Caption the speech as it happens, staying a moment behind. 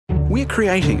we're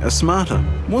creating a smarter,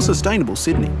 more sustainable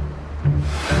Sydney.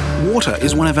 Water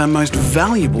is one of our most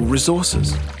valuable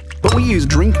resources, but we use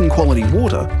drinking quality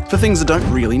water for things that don't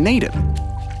really need it.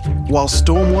 While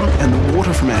stormwater and the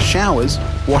water from our showers,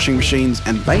 washing machines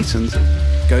and basins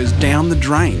goes down the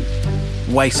drain,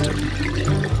 wasted.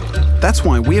 That's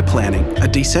why we're planning a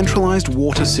decentralised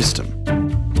water system.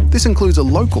 This includes a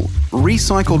local,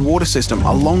 recycled water system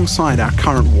alongside our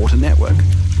current water network.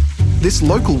 This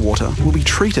local water will be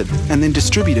treated and then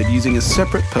distributed using a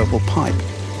separate purple pipe.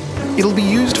 It'll be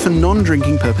used for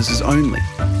non-drinking purposes only,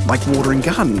 like watering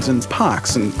gardens and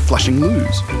parks and flushing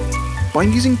loos. By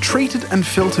using treated and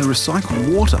filtered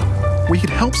recycled water, we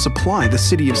could help supply the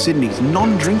City of Sydney's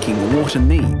non-drinking water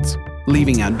needs,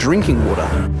 leaving our drinking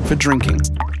water for drinking.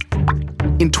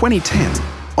 In 2010,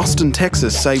 Austin,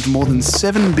 Texas saved more than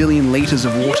 7 billion litres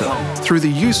of water through the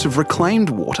use of reclaimed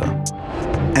water.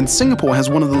 And Singapore has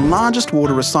one of the largest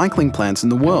water recycling plants in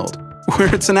the world,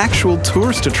 where it's an actual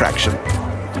tourist attraction.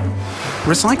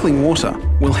 Recycling water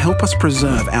will help us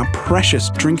preserve our precious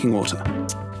drinking water.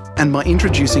 And by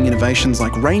introducing innovations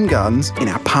like rain gardens in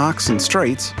our parks and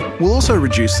streets, we'll also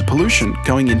reduce the pollution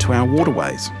going into our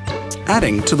waterways,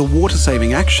 adding to the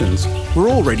water-saving actions we're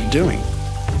already doing.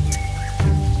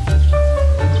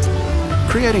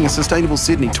 Creating a sustainable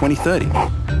Sydney 2030,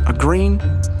 a green,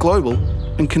 global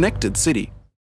and connected city.